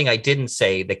be something I didn't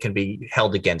say that can be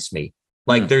held against me.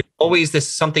 Like there's always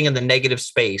this something in the negative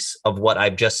space of what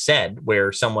I've just said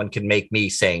where someone can make me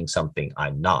saying something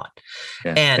I'm not.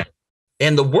 Yeah.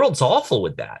 And the world's awful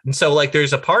with that. And so like,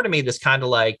 there's a part of me that's kind of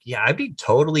like, yeah, I'd be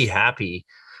totally happy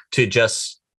to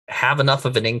just have enough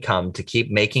of an income to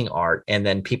keep making art. And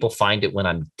then people find it when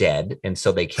I'm dead. And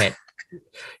so they can't,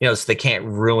 so they can't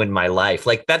ruin my life.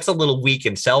 Like that's a little weak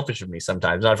and selfish of me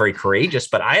sometimes, not very courageous,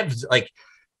 but I have like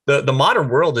the modern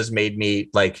world has made me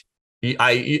like,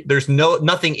 there's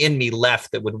nothing in me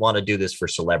left that would want to do this for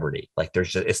celebrity. Like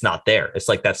it's not there. It's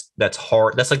like, that's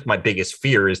hard. That's like my biggest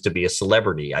fear is to be a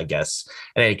celebrity, I guess,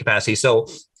 in any capacity. So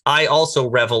I also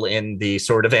revel in the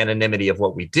sort of anonymity of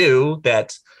what we do,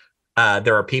 that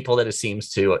there are people that it seems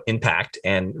to impact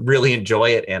and really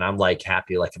enjoy it. And I'm like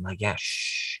happy, like, I'm like, yeah,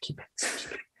 keep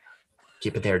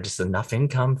it there. Just enough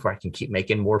income where I can keep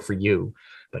making more for you.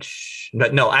 But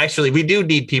no, actually, we do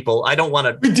need people. I don't want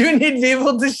to. We do need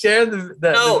people to share the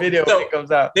video when it comes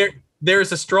out.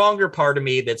 There's a stronger part of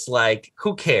me that's like,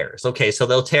 who cares? Okay, so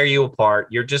they'll tear you apart.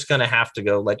 You're just going to have to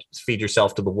go feed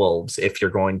yourself to the wolves if you're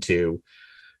going to.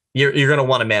 You're going to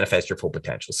want to manifest your full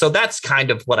potential. So that's kind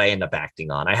of what I end up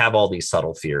acting on. I have all these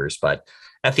subtle fears, but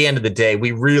at the end of the day,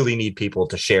 we really need people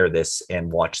to share this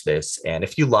and watch this. And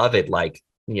if you love it, like,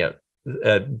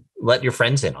 let your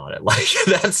friends in on it. Like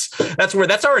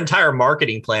that's our entire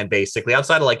marketing plan, basically,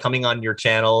 outside of like coming onto your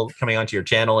channel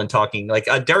and talking like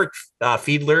Derek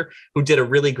Fiedler, who did a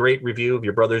really great review of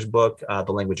your brother's book,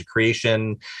 The Language of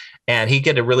Creation. And he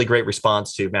get a really great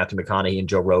response to Matthew McConaughey and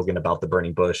Joe Rogan about the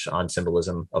burning bush on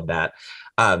symbolism of that.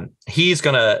 He's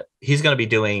gonna be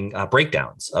doing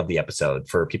breakdowns of the episode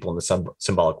for people in the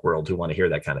symbolic world who want to hear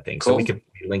that kind of thing. Cool. So we could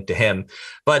link to him.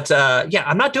 But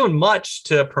I'm not doing much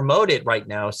to promote it right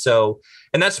now. So,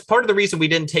 and that's part of the reason we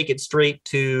didn't take it straight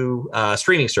to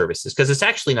streaming services, because it's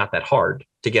actually not that hard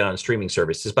to get on streaming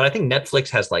services. But I think Netflix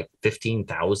has like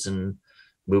 15,000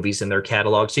 movies in their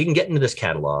catalog. So you can get into this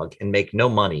catalog and make no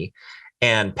money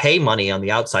and pay money on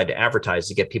the outside to advertise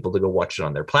to get people to go watch it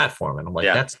on their platform. And I'm like,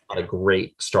 that's not a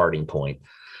great starting point.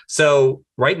 So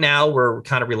right now we're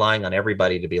kind of relying on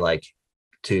everybody to be like,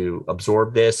 to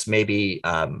absorb this. Maybe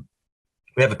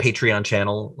we have a Patreon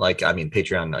channel,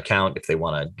 Patreon account, if they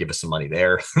want to give us some money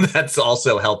there. That's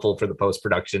also helpful for the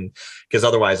post-production, because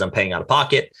otherwise I'm paying out of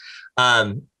pocket.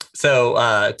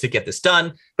 So to get this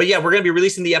done. But yeah, we're going to be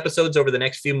releasing the episodes over the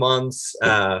next few months,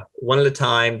 one at a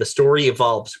time. The story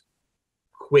evolves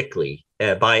quickly.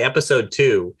 By episode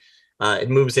 2, it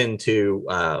moves into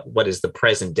what is the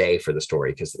present day for the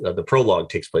story, because the prologue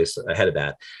takes place ahead of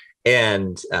that.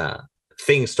 And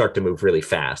things start to move really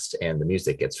fast and the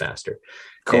music gets faster.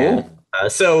 Cool.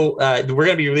 And, so we're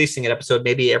going to be releasing an episode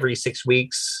maybe every 6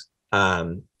 weeks.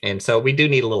 And so we do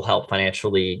need a little help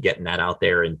financially getting that out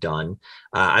there and done.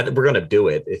 We're going to do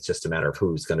it. It's just a matter of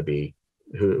who's going to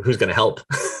help.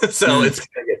 So it's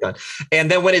going to get done. And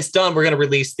then when it's done, we're going to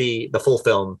release the full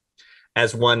film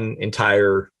as one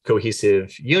entire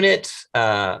cohesive unit.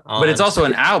 But it's also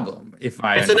an album. It's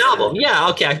an album. Yeah.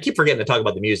 Okay. I keep forgetting to talk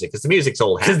about the music, because the music's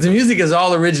old. Because the music is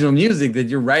all original music that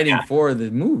you're writing for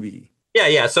the movie. Yeah.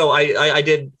 Yeah. So I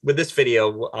did with this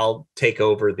video, I'll take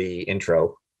over the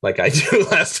intro like I do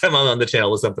last time I'm on the channel,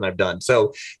 was something I've done.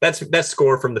 So that's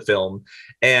score from the film.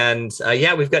 And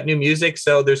we've got new music.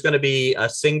 So there's going to be at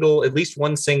least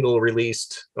one single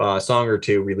released, song or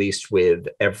two released with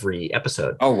every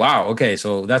episode. Oh, wow. Okay.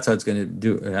 So that's how it's going to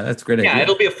do. That's a great idea. Yeah,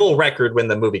 it'll be a full record when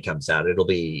the movie comes out. It'll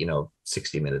be,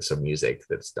 60 minutes of music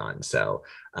that's done. So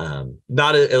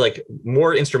not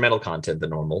more instrumental content than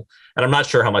normal. And I'm not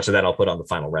sure how much of that I'll put on the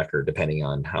final record, depending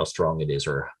on how strong it is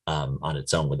or on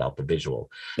its own without the visual.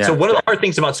 Yeah, so one of the hard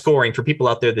things about scoring for people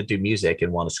out there that do music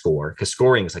and want to score, because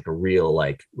scoring is like a real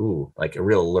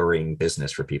alluring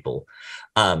business for people,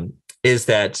 is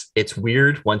that it's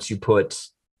weird once you put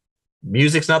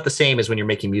music's not the same as when you're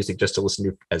making music just to listen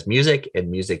to as music and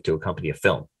music to accompany a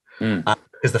film,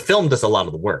 because the film does a lot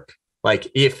of the work.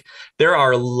 Like, if there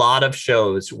are a lot of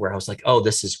shows where I was like, oh,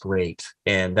 this is great,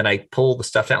 and then I pull the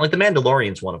stuff down, like The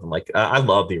Mandalorian's one of them. Like, I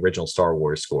love the original Star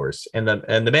Wars scores, and the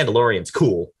Mandalorian's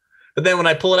cool. But then when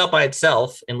I pull it out by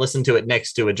itself and listen to it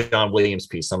next to a John Williams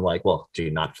piece, I'm like, well, gee,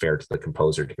 not fair to the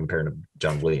composer to compare to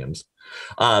John Williams.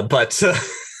 But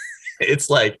it's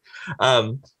like,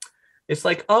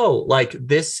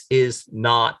 this is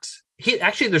not.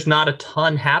 There's not a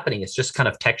ton happening. It's just kind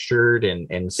of textured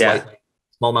and slightly.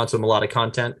 Small amounts of melodic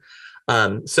content.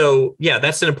 So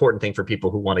that's an important thing for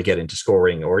people who want to get into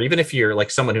scoring, or even if you're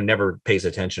like someone who never pays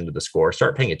attention to the score,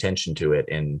 start paying attention to it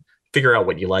and figure out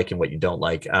what you like and what you don't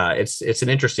like. It's an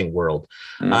interesting world.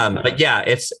 But yeah,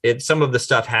 it's some of the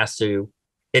stuff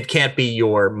it can't be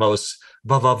your most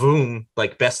va-va-voom,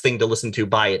 like best thing to listen to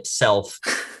by itself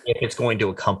if it's going to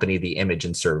accompany the image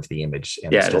and serve the image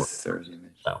and the story. Serves the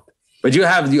image. So. But you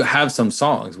have some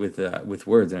songs with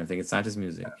words and everything. It's not just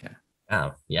music. Yeah.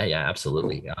 Oh, yeah,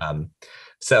 absolutely.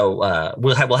 So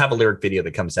we'll have a lyric video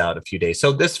that comes out a few days.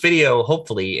 So this video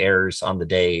hopefully airs on the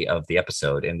day of the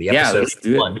episode, and the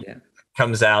episode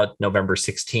comes out November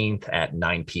 16th at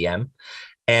 9 p.m.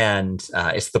 And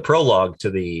it's the prologue to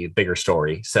the bigger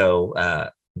story.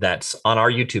 So that's on our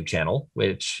YouTube channel,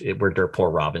 we're Dirt Poor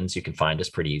Robins. You can find us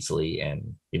pretty easily,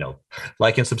 and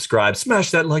like and subscribe,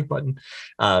 smash that like button.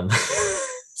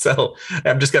 So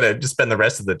I'm just going to spend the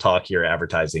rest of the talk here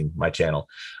advertising my channel.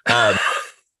 I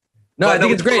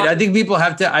think it's great. I think people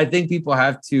have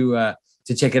to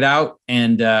check it out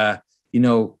and,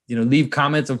 leave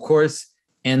comments, of course.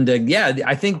 And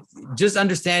I think just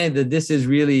understanding that this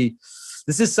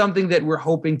is something that we're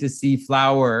hoping to see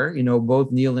flower.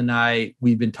 Both Neil and I,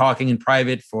 we've been talking in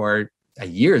private for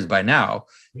years by now.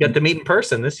 You got to meet in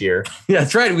person this year. Yeah,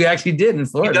 that's right. We actually did in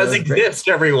Florida. It does exist,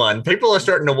 everyone. People are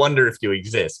starting to wonder if you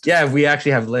exist. Yeah, if we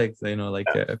actually have legs,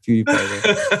 a few people.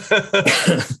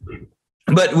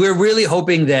 But we're really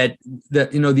hoping that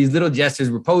these little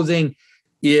gestures we're posing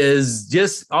is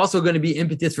just also going to be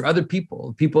impetus for other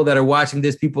people that are watching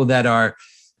this, people that are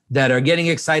getting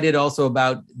excited also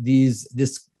about this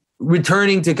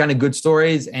returning to kind of good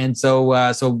stories. And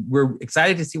so we're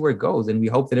excited to see where it goes. And we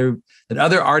hope that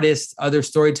other artists, other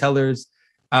storytellers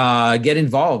get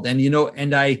involved. And,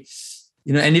 and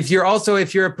if you're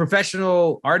a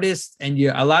professional artist, and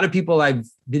a lot of people I've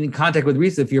been in contact with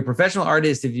recently, if you're a professional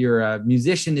artist, if you're a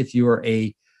musician, if you're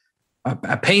a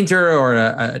painter or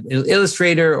an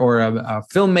illustrator or a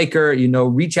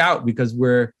filmmaker, reach out, because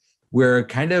we're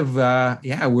kind of,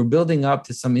 we're building up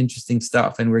to some interesting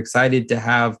stuff, and we're excited to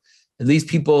have at least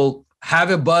people have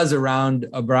a buzz around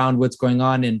what's going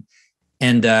on, and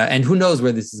who knows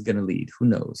where this is going to lead? Who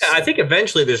knows? Yeah, I think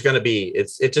eventually there's going to be,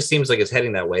 it just seems like it's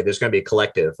heading that way. There's going to be a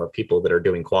collective of people that are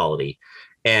doing quality,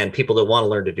 and people that want to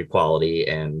learn to do quality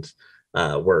and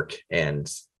work. And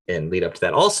and lead up to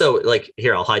that. Also, like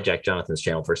here, I'll hijack Jonathan's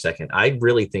channel for a second. I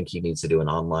really think he needs to do an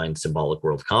online Symbolic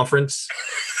World conference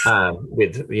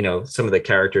with, you know, some of the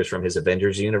characters from his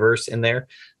Avengers universe in there,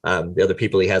 the other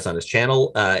people he has on his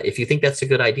channel. If you think that's a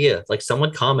good idea, like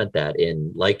someone comment that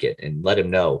and like it and let him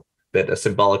know that a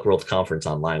Symbolic World conference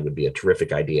online would be a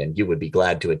terrific idea and you would be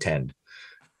glad to attend.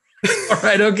 All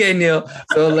right. Okay, Neil.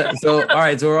 So all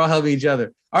right. So we're all helping each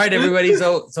other. All right, everybody.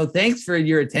 So thanks for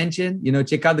your attention. You know,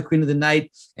 check out the Queen of the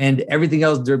Night and everything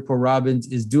else Dirt Poor Robins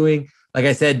is doing. Like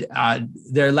I said,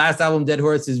 their last album, Dead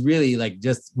Horse, is really like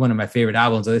just one of my favorite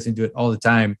albums. I listen to it all the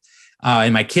time.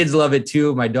 And my kids love it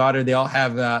too. My daughter, they all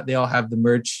have the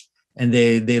merch, and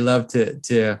they love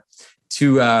to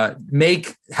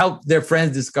help their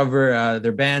friends discover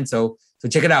their band. So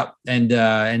check it out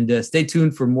and stay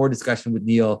tuned for more discussion with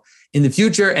Neil in the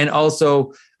future. And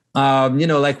also, you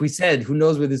know, like we said, who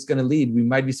knows where this is going to lead? We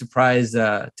might be surprised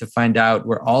to find out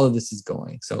where all of this is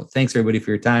going. So thanks everybody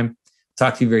for your time.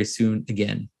 Talk to you very soon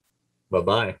again.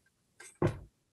 Bye-bye.